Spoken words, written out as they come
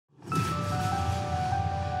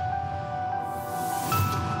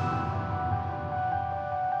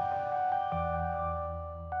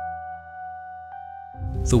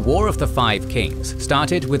The War of the Five Kings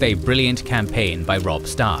started with a brilliant campaign by Robb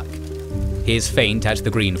Stark. His feint at the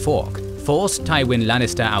Green Fork forced Tywin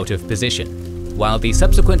Lannister out of position, while the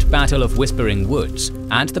subsequent Battle of Whispering Woods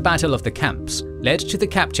and the Battle of the Camps led to the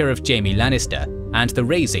capture of Jaime Lannister and the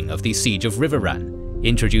raising of the Siege of Riverrun,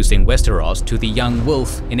 introducing Westeros to the young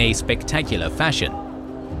wolf in a spectacular fashion.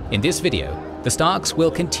 In this video, the Starks will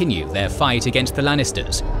continue their fight against the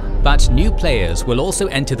Lannisters, but new players will also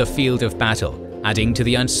enter the field of battle, adding to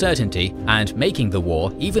the uncertainty and making the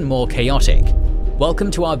war even more chaotic. Welcome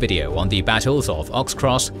to our video on the battles of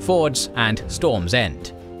Oxcross, Fords, and Storm's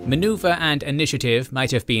End. Maneuver and initiative might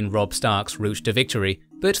have been Robb Stark's route to victory,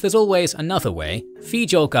 but there's always another way.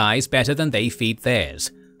 Feed your guys better than they feed theirs.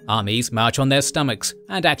 Armies march on their stomachs,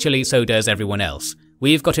 and actually so does everyone else.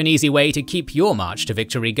 We've got an easy way to keep your march to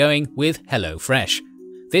victory going with HelloFresh.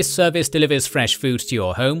 This service delivers fresh food to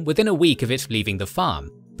your home within a week of it leaving the farm,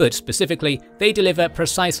 but specifically, they deliver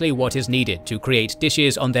precisely what is needed to create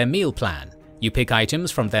dishes on their meal plan. You pick items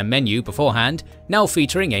from their menu beforehand, now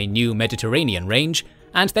featuring a new Mediterranean range,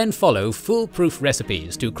 and then follow foolproof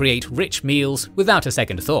recipes to create rich meals without a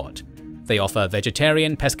second thought. They offer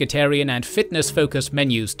vegetarian, pescatarian, and fitness-focused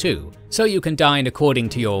menus too, so you can dine according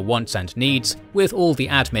to your wants and needs, with all the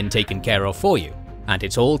admin taken care of for you. And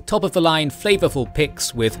it's all top-of-the-line flavorful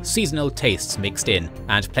picks with seasonal tastes mixed in,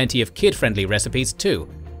 and plenty of kid-friendly recipes too.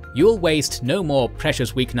 You'll waste no more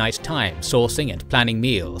precious weeknight time sourcing and planning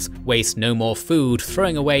meals, waste no more food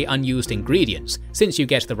throwing away unused ingredients since you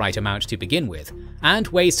get the right amount to begin with, and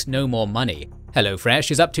waste no more money.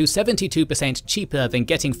 HelloFresh is up to 72% cheaper than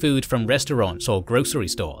getting food from restaurants or grocery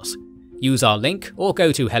stores. Use our link or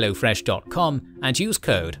go to hellofresh.com and use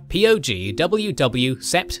code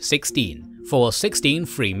POGWWSEPT16 for 16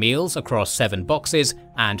 free meals across 7 boxes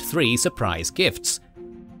and 3 surprise gifts.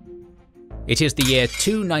 It is the year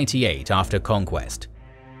 298 after conquest.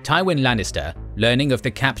 Tywin Lannister, learning of the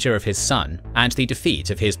capture of his son and the defeat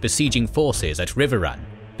of his besieging forces at Riverrun,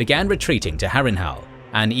 began retreating to Harrenhal,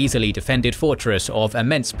 an easily defended fortress of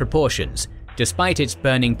immense proportions, despite its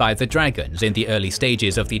burning by the dragons in the early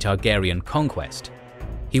stages of the Targaryen conquest.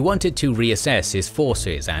 He wanted to reassess his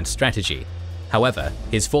forces and strategy. However,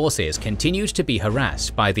 his forces continued to be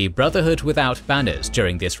harassed by the Brotherhood without banners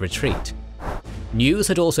during this retreat. News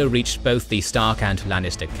had also reached both the Stark and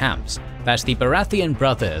Lannister camps that the Baratheon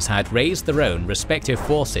brothers had raised their own respective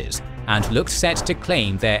forces and looked set to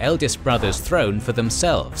claim their eldest brother's throne for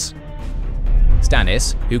themselves.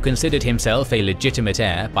 Stannis, who considered himself a legitimate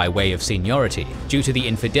heir by way of seniority due to the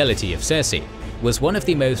infidelity of Cersei, was one of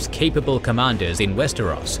the most capable commanders in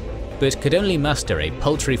Westeros, but could only muster a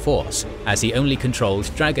paltry force as he only controlled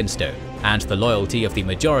Dragonstone, and the loyalty of the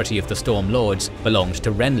majority of the Storm Lords belonged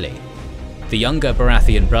to Renly. The younger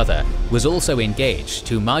Baratheon brother was also engaged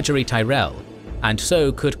to Margaery Tyrell, and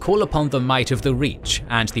so could call upon the might of the Reach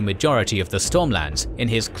and the majority of the Stormlands in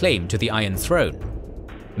his claim to the Iron Throne.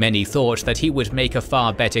 Many thought that he would make a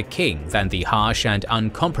far better king than the harsh and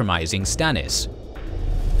uncompromising Stannis.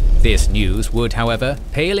 This news would, however,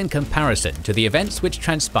 pale in comparison to the events which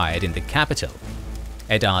transpired in the capital.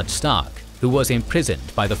 Eddard Stark, who was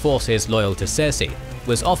imprisoned by the forces loyal to Cersei,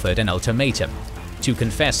 was offered an ultimatum: to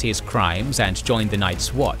confess his crimes and join the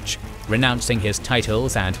Night's Watch, renouncing his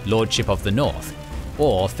titles and Lordship of the North,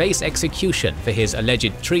 or face execution for his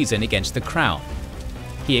alleged treason against the crown.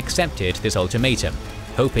 He accepted this ultimatum,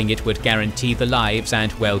 hoping it would guarantee the lives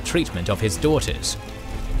and well-treatment of his daughters.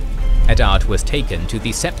 Eddard was taken to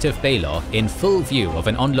the Sept of Baelor in full view of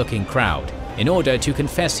an onlooking crowd in order to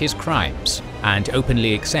confess his crimes and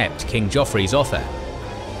openly accept King Joffrey's offer.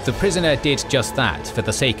 The prisoner did just that for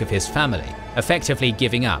the sake of his family, effectively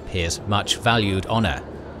giving up his much-valued honor.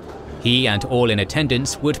 He and all in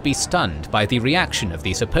attendance would be stunned by the reaction of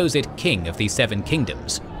the supposed King of the Seven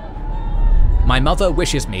Kingdoms. "My mother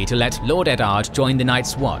wishes me to let Lord Eddard join the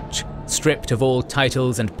Night's Watch. Stripped of all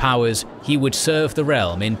titles and powers, he would serve the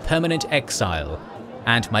realm in permanent exile.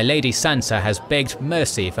 And my Lady Sansa has begged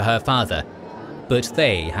mercy for her father. But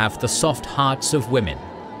they have the soft hearts of women.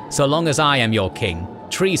 So long as I am your king,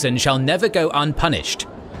 treason shall never go unpunished.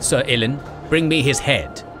 Sir Ilyn, bring me his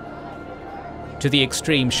head." To the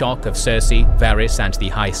extreme shock of Cersei, Varys, and the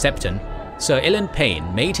High Septon, Sir Ilyn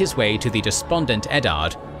Payne made his way to the despondent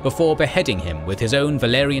Eddard before beheading him with his own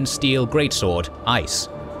Valyrian steel greatsword, Ice.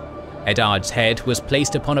 Eddard's head was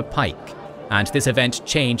placed upon a pike, and this event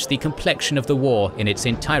changed the complexion of the war in its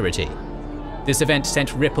entirety. This event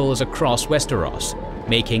sent ripples across Westeros,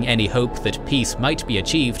 making any hope that peace might be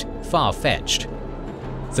achieved far-fetched.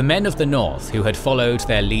 The men of the north who had followed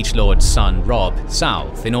their liege lord's son Robb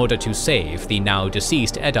south in order to save the now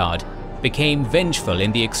deceased Eddard became vengeful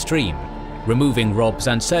in the extreme, removing Robb's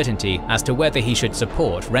uncertainty as to whether he should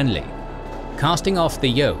support Renly. Casting off the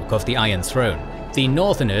yoke of the Iron Throne, the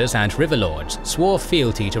Northerners and Riverlords swore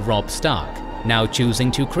fealty to Robb Stark, now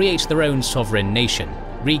choosing to create their own sovereign nation,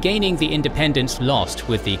 regaining the independence lost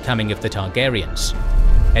with the coming of the Targaryens.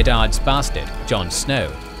 Eddard's bastard, Jon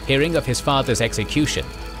Snow, hearing of his father's execution,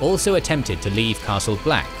 also attempted to leave Castle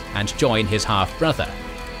Black and join his half-brother,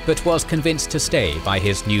 but was convinced to stay by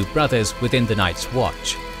his new brothers within the Night's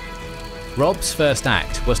Watch. Robb's first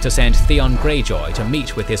act was to send Theon Greyjoy to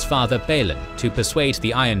meet with his father Balon to persuade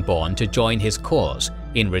the Ironborn to join his cause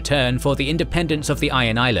in return for the independence of the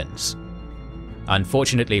Iron Islands.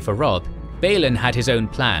 Unfortunately for Robb, Balon had his own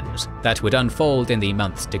plans that would unfold in the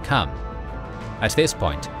months to come. At this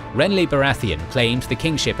point, Renly Baratheon claimed the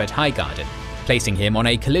kingship at Highgarden, placing him on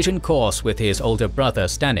a collision course with his older brother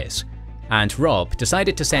Stannis, and Robb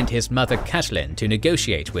decided to send his mother Catelyn to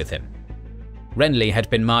negotiate with him. Renly had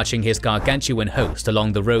been marching his gargantuan host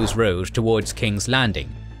along the Rose Road towards King's Landing,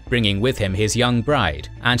 bringing with him his young bride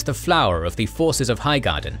and the flower of the forces of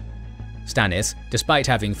Highgarden. Stannis, despite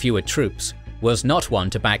having fewer troops, was not one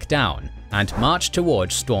to back down and marched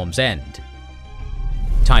towards Storm's End.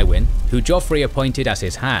 Tywin, who Joffrey appointed as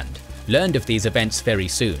his hand, learned of these events very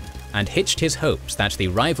soon and hitched his hopes that the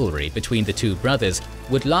rivalry between the two brothers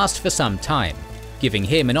would last for some time, giving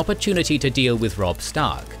him an opportunity to deal with Robb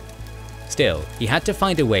Stark. Still, he had to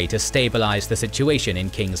find a way to stabilize the situation in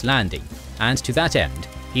King's Landing, and to that end,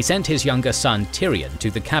 he sent his younger son Tyrion to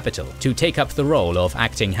the capital to take up the role of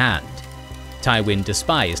acting hand. Tywin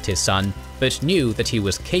despised his son, but knew that he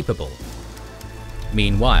was capable.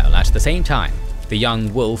 Meanwhile, at the same time, the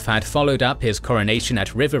young wolf had followed up his coronation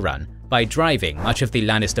at Riverrun by driving much of the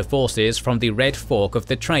Lannister forces from the Red Fork of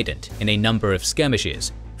the Trident in a number of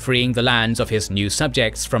skirmishes, freeing the lands of his new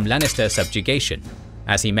subjects from Lannister subjugation,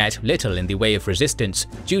 as he met little in the way of resistance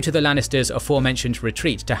due to the Lannisters' aforementioned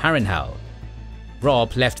retreat to Harrenhal.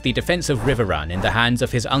 Robb left the defence of Riverrun in the hands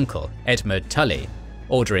of his uncle, Edmure Tully,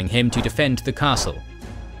 ordering him to defend the castle.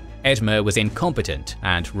 Edmure was incompetent,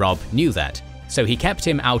 and Robb knew that, so he kept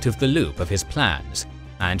him out of the loop of his plans,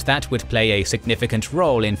 and that would play a significant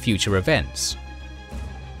role in future events.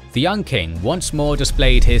 The young king once more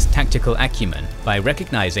displayed his tactical acumen by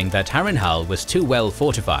recognizing that Harrenhal was too well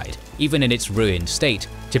fortified, even in its ruined state,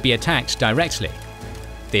 to be attacked directly.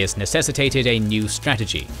 This necessitated a new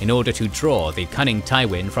strategy in order to draw the cunning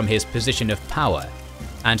Tywin from his position of power,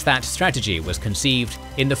 and that strategy was conceived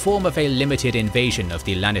in the form of a limited invasion of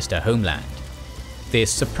the Lannister homeland.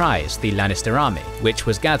 This surprised the Lannister army, which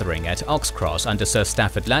was gathering at Oxcross under Sir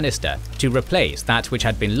Stafford Lannister to replace that which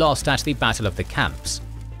had been lost at the Battle of the Camps.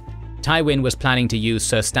 Tywin was planning to use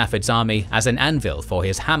Sir Stafford's army as an anvil for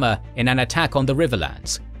his hammer in an attack on the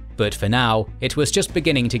Riverlands, but for now it was just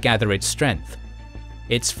beginning to gather its strength.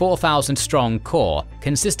 Its 4,000-strong corps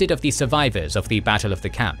consisted of the survivors of the Battle of the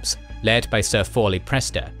Camps, led by Sir Forley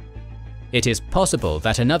Prester. It is possible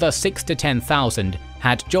that another 6,000 to 10,000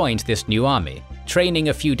 had joined this new army, training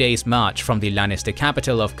a few days' march from the Lannister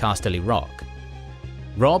capital of Casterly Rock.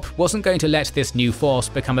 Robb wasn't going to let this new force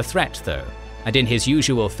become a threat though, and in his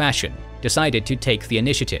usual fashion, decided to take the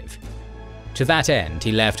initiative. To that end,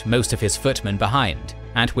 he left most of his footmen behind,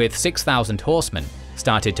 and with 6,000 horsemen,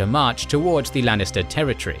 started to march towards the Lannister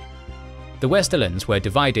territory. The Westerlands were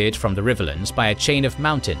divided from the Riverlands by a chain of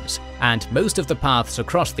mountains, and most of the paths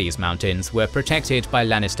across these mountains were protected by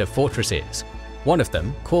Lannister fortresses. One of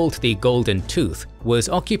them, called the Golden Tooth, was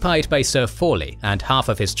occupied by Sir Forley and half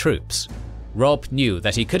of his troops. Robb knew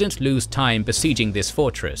that he couldn't lose time besieging this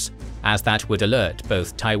fortress, as that would alert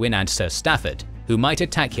both Tywin and Sir Stafford, who might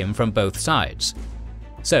attack him from both sides.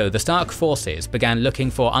 So the Stark forces began looking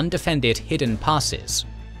for undefended hidden passes.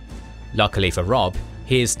 Luckily for Robb,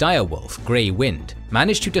 his direwolf, Grey Wind,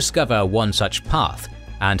 managed to discover one such path,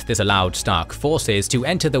 and this allowed Stark forces to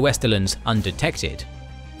enter the Westerlands undetected.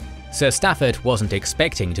 Sir Stafford wasn't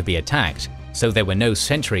expecting to be attacked, so there were no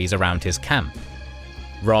sentries around his camp.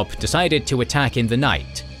 Robb decided to attack in the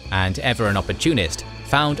night, and ever an opportunist,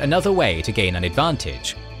 found another way to gain an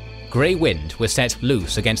advantage. Grey Wind was set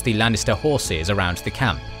loose against the Lannister horses around the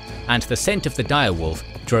camp, and the scent of the direwolf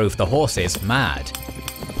drove the horses mad.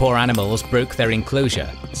 Poor animals broke their enclosure,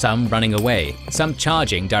 some running away, some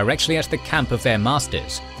charging directly at the camp of their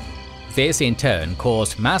masters. This in turn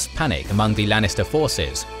caused mass panic among the Lannister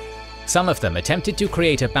forces. Some of them attempted to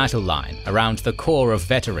create a battle line around the core of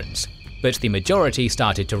veterans, but the majority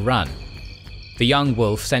started to run. The young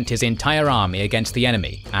wolf sent his entire army against the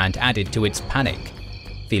enemy and added to its panic.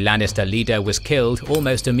 The Lannister leader was killed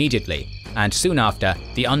almost immediately, and soon after,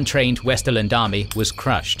 the untrained Westerland army was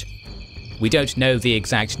crushed. We don't know the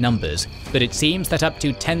exact numbers, but it seems that up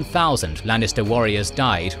to 10,000 Lannister warriors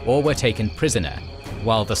died or were taken prisoner,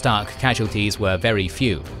 while the Stark casualties were very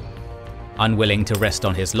few. Unwilling to rest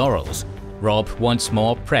on his laurels, Robb once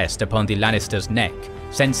more pressed upon the Lannisters' neck,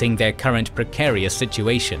 sensing their current precarious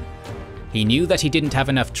situation. He knew that he didn't have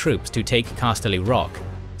enough troops to take Casterly Rock,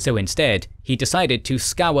 so instead he decided to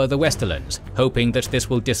scour the Westerlands, hoping that this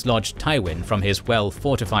will dislodge Tywin from his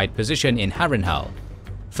well-fortified position in Harrenhal.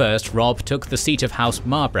 First, Robb took the seat of House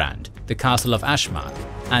Marbrand, the castle of Ashmark,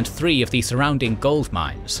 and 3 of the surrounding gold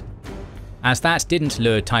mines. As that didn't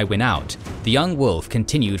lure Tywin out, the young wolf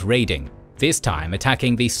continued raiding, this time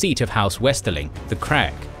attacking the seat of House Westerling, the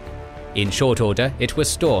Crag. In short order, it was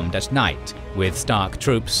stormed at night, with Stark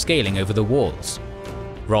troops scaling over the walls.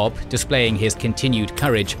 Robb, displaying his continued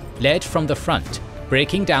courage, led from the front,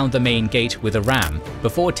 breaking down the main gate with a ram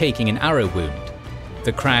before taking an arrow wound.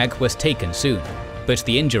 The Crag was taken soon, but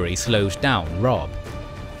the injury slowed down Robb.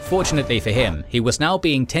 Fortunately for him, he was now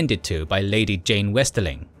being tended to by Lady Jane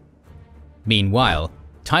Westerling. Meanwhile,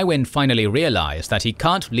 Tywin finally realized that he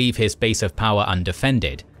can't leave his base of power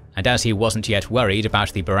undefended, and as he wasn't yet worried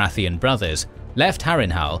about the Baratheon brothers, left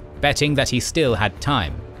Harrenhal, betting that he still had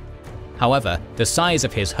time. However, the size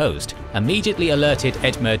of his host immediately alerted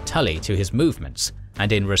Edmure Tully to his movements,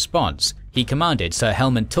 and in response, he commanded Sir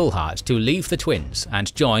Helmund Tullhart to leave the twins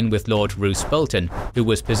and join with Lord Roose Bolton, who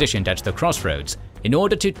was positioned at the crossroads, in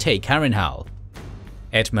order to take Harrenhal.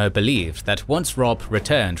 Edmure believed that once Robb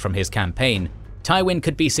returned from his campaign, Tywin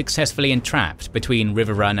could be successfully entrapped between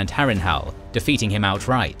Riverrun and Harrenhal, defeating him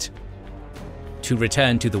outright. To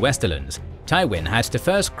return to the Westerlands, Tywin had to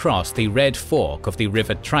first cross the Red Fork of the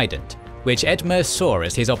River Trident, which Edmure saw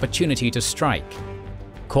as his opportunity to strike.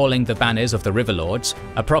 Calling the banners of the Riverlords,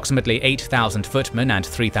 approximately 8,000 footmen and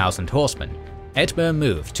 3,000 horsemen, Edmure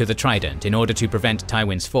moved to the Trident in order to prevent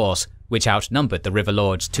Tywin's force, which outnumbered the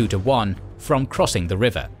Riverlords 2-1, from crossing the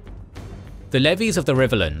river. The levies of the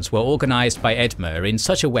Riverlands were organised by Edmure in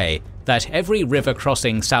such a way that every river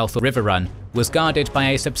crossing south of Riverrun was guarded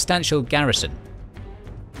by a substantial garrison.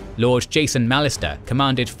 Lord Jason Mallister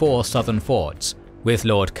commanded 4 southern forts, with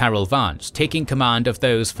Lord Carol Vance taking command of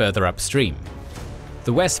those further upstream.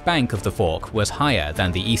 The west bank of the fork was higher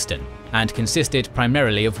than the eastern, and consisted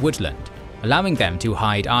primarily of woodland, allowing them to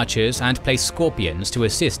hide archers and place scorpions to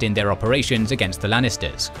assist in their operations against the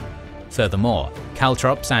Lannisters. Furthermore,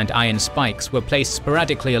 caltrops and iron spikes were placed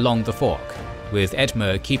sporadically along the fork, with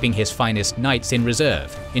Edmure keeping his finest knights in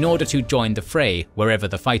reserve in order to join the fray wherever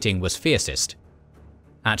the fighting was fiercest.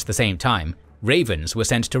 At the same time, ravens were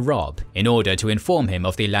sent to Robb in order to inform him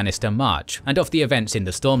of the Lannister march and of the events in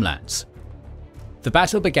the Stormlands. The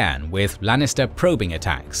battle began with Lannister probing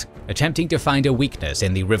attacks, attempting to find a weakness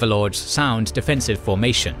in the Riverlords' sound defensive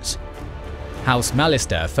formations. House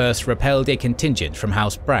Mallister first repelled a contingent from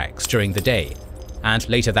House Brax during the day, and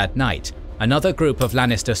later that night, another group of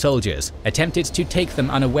Lannister soldiers attempted to take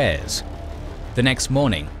them unawares. The next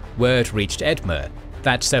morning, word reached Edmure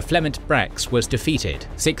that Sir Flemont Brax was defeated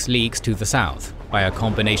 6 leagues to the south by a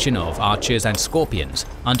combination of archers and scorpions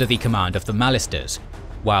under the command of the Mallisters,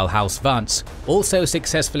 while House Vance also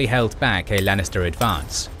successfully held back a Lannister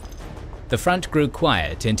advance. The front grew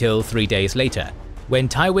quiet until 3 days later, when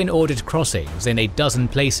Tywin ordered crossings in a dozen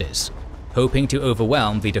places, hoping to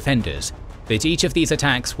overwhelm the defenders, but each of these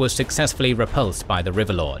attacks was successfully repulsed by the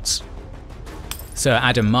Riverlords. Sir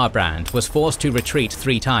Adam Marbrand was forced to retreat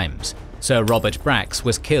 3 times, Sir Robert Brax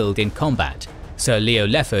was killed in combat, Sir Leo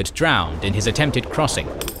Lefford drowned in his attempted crossing,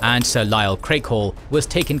 and Sir Lyle Craighall was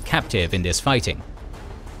taken captive in this fighting.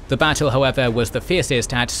 The battle, however, was the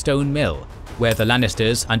fiercest at Stone Mill, where the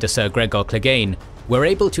Lannisters under Sir Gregor Clegane were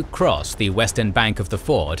able to cross the western bank of the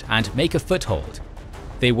ford and make a foothold.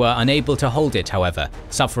 They were unable to hold it, however,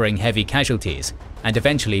 suffering heavy casualties, and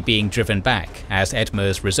eventually being driven back as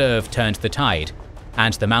Edmure's reserve turned the tide,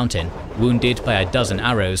 and the mountain, wounded by a dozen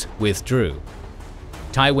arrows, withdrew.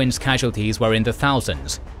 Tywin's casualties were in the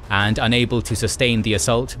thousands, and unable to sustain the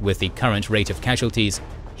assault with the current rate of casualties,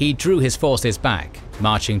 he drew his forces back,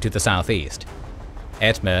 marching to the southeast.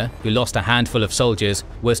 Edmure, who lost a handful of soldiers,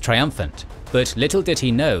 was triumphant, but little did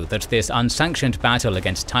he know that this unsanctioned battle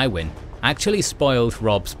against Tywin actually spoiled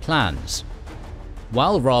Robb's plans.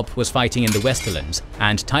 While Robb was fighting in the Westerlands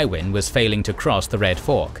and Tywin was failing to cross the Red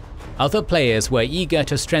Fork, other players were eager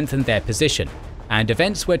to strengthen their position, and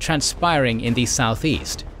events were transpiring in the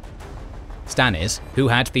southeast. Stannis, who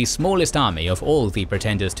had the smallest army of all the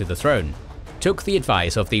pretenders to the throne, took the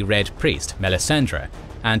advice of the Red Priest Melisandre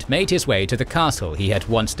and made his way to the castle he had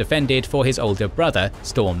once defended for his older brother,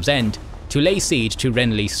 Storm's End, to lay siege to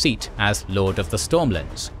Renly's seat as Lord of the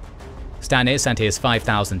Stormlands. Stannis and his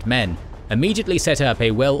 5,000 men immediately set up a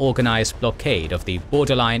well-organized blockade of the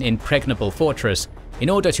borderline impregnable fortress in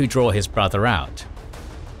order to draw his brother out.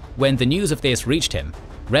 When the news of this reached him,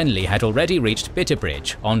 Renly had already reached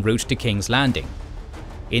Bitterbridge en route to King's Landing.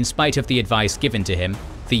 In spite of the advice given to him,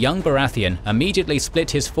 the young Baratheon immediately split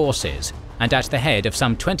his forces and at the head of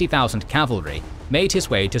some 20,000 cavalry made his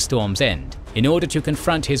way to Storm's End in order to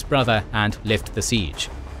confront his brother and lift the siege.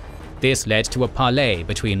 This led to a parley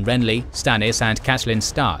between Renly, Stannis and Catelyn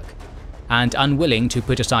Stark, and unwilling to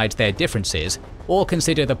put aside their differences or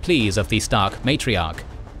consider the pleas of the Stark matriarch,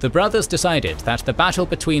 the brothers decided that the battle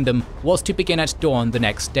between them was to begin at dawn the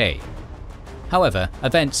next day. However,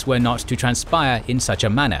 events were not to transpire in such a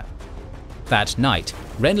manner. That night,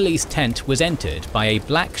 Renly's tent was entered by a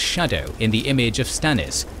black shadow in the image of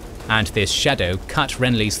Stannis, and this shadow cut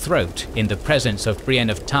Renly's throat in the presence of Brienne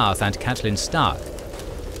of Tarth and Catelyn Stark.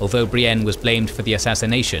 Although Brienne was blamed for the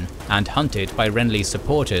assassination and hunted by Renly's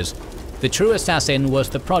supporters, the true assassin was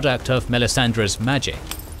the product of Melisandre's magic.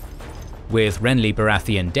 With Renly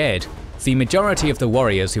Baratheon dead, the majority of the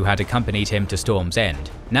warriors who had accompanied him to Storm's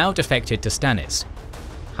End now defected to Stannis.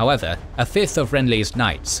 However, a fifth of Renly's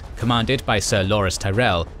knights, commanded by Sir Loras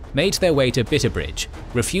Tyrell, made their way to Bitterbridge,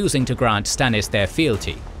 refusing to grant Stannis their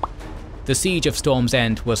fealty. The siege of Storm's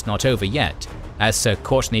End was not over yet, as Sir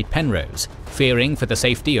Courtenay Penrose, fearing for the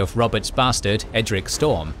safety of Robert's bastard Edric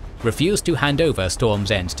Storm, refused to hand over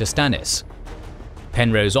Storm's End to Stannis.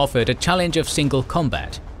 Penrose offered a challenge of single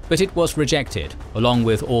combat, but it was rejected, along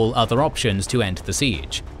with all other options to end the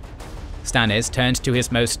siege. Stannis turned to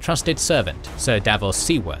his most trusted servant, Sir Davos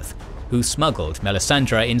Seaworth, who smuggled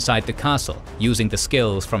Melisandre inside the castle using the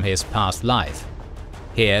skills from his past life.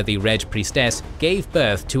 Here the Red Priestess gave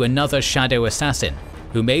birth to another shadow assassin,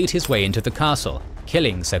 who made his way into the castle,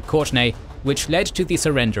 killing Sir Courtenay, which led to the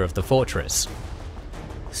surrender of the fortress.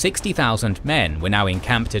 60,000 men were now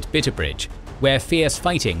encamped at Bitterbridge, where fierce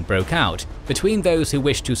fighting broke out between those who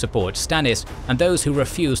wished to support Stannis and those who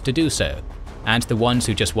refused to do so, and the ones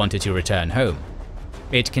who just wanted to return home.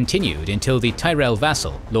 It continued until the Tyrell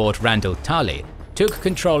vassal, Lord Randall Tarly, took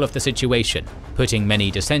control of the situation, putting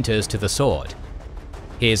many dissenters to the sword.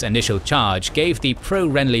 His initial charge gave the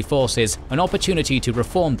pro-Renly forces an opportunity to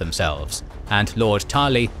reform themselves, and Lord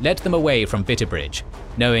Tarly led them away from Bitterbridge,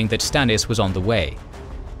 knowing that Stannis was on the way.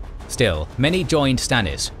 Still, many joined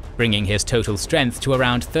Stannis, bringing his total strength to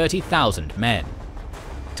around 30,000 men.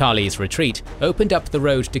 Tarly's retreat opened up the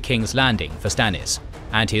road to King's Landing for Stannis,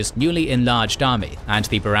 and his newly enlarged army and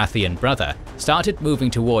the Baratheon brother started moving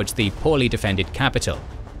towards the poorly defended capital.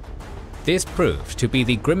 This proved to be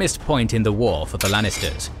the grimmest point in the war for the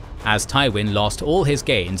Lannisters, as Tywin lost all his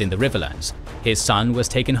gains in the Riverlands, his son was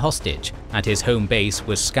taken hostage, and his home base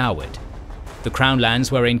was scoured. The Crown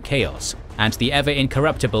Lands were in chaos, and the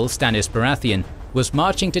ever-incorruptible Stannis Baratheon was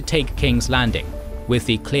marching to take King's Landing, with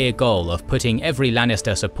the clear goal of putting every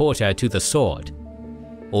Lannister supporter to the sword.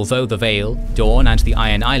 Although the Vale, Dorne and the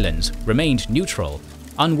Iron Islands remained neutral,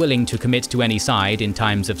 unwilling to commit to any side in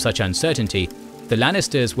times of such uncertainty, the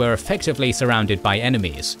Lannisters were effectively surrounded by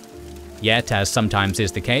enemies. Yet, as sometimes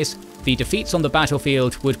is the case, the defeats on the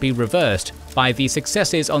battlefield would be reversed by the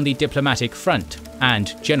successes on the diplomatic front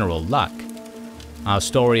and general luck. Our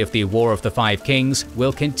story of the War of the Five Kings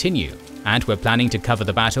will continue, and we're planning to cover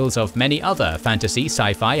the battles of many other fantasy,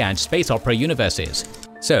 sci-fi and space opera universes.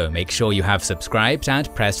 So make sure you have subscribed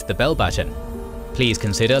and pressed the bell button. Please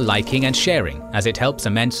consider liking and sharing, as it helps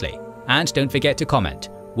immensely. And don't forget to comment.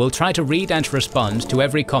 We'll try to read and respond to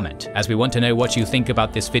every comment, as we want to know what you think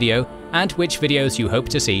about this video and which videos you hope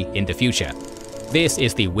to see in the future. This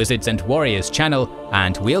is the Wizards and Warriors channel,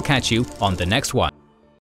 and we'll catch you on the next one.